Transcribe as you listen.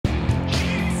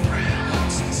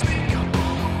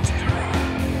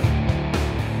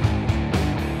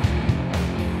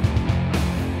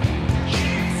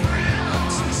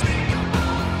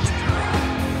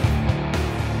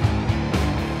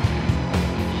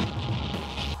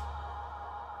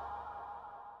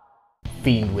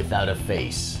Fiend Without a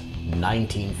Face,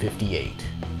 1958.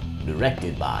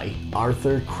 Directed by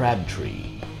Arthur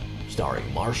Crabtree.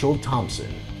 Starring Marshall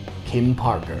Thompson, Kim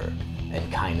Parker,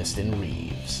 and Kynaston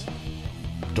Reeves.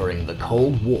 During the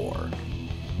Cold War,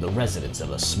 the residents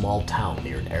of a small town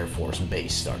near an Air Force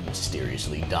base start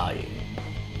mysteriously dying.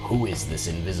 Who is this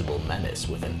invisible menace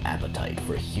with an appetite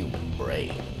for human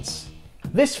brains?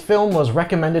 This film was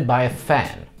recommended by a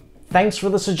fan. Thanks for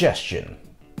the suggestion.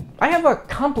 I have a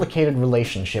complicated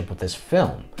relationship with this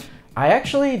film. I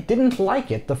actually didn't like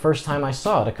it the first time I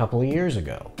saw it a couple of years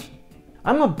ago.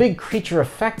 I'm a big creature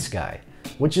effects guy,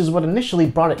 which is what initially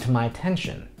brought it to my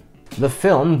attention. The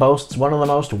film boasts one of the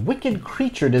most wicked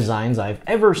creature designs I've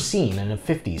ever seen in a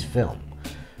 50s film,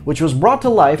 which was brought to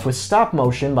life with stop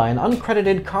motion by an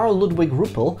uncredited Carl Ludwig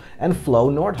Ruppel and Flo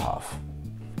Nordhoff.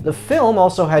 The film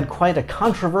also had quite a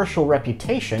controversial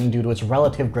reputation due to its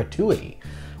relative gratuity,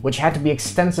 which had to be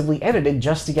extensively edited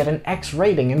just to get an X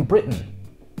rating in Britain.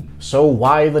 So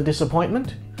why the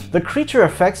disappointment? The creature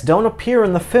effects don't appear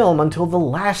in the film until the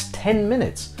last 10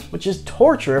 minutes, which is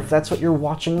torture if that's what you're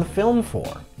watching the film for.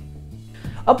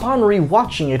 Upon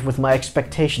rewatching it with my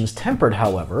expectations tempered,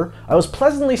 however, I was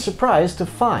pleasantly surprised to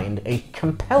find a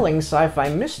compelling sci-fi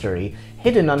mystery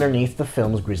hidden underneath the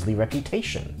film's grisly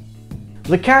reputation.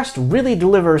 The cast really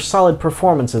delivers solid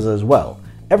performances as well.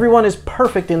 Everyone is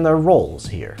perfect in their roles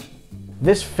here.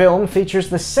 This film features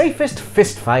the safest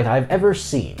fistfight I've ever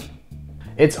seen.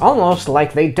 It's almost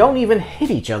like they don't even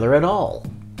hit each other at all.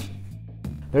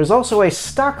 There's also a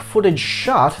stock footage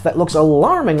shot that looks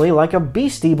alarmingly like a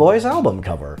Beastie Boys album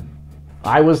cover.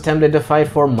 I was tempted to fight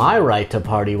for my right to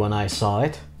party when I saw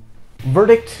it.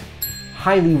 Verdict: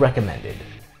 highly recommended.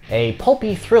 A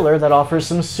pulpy thriller that offers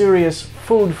some serious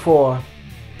food for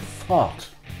thought.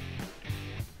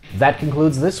 That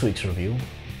concludes this week's review.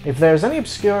 If there's any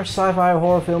obscure sci-fi or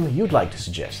horror film you'd like to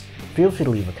suggest, feel free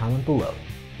to leave a comment below.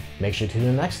 Make sure to tune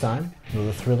in next time for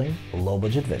the thrilling,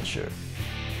 low-budget adventure.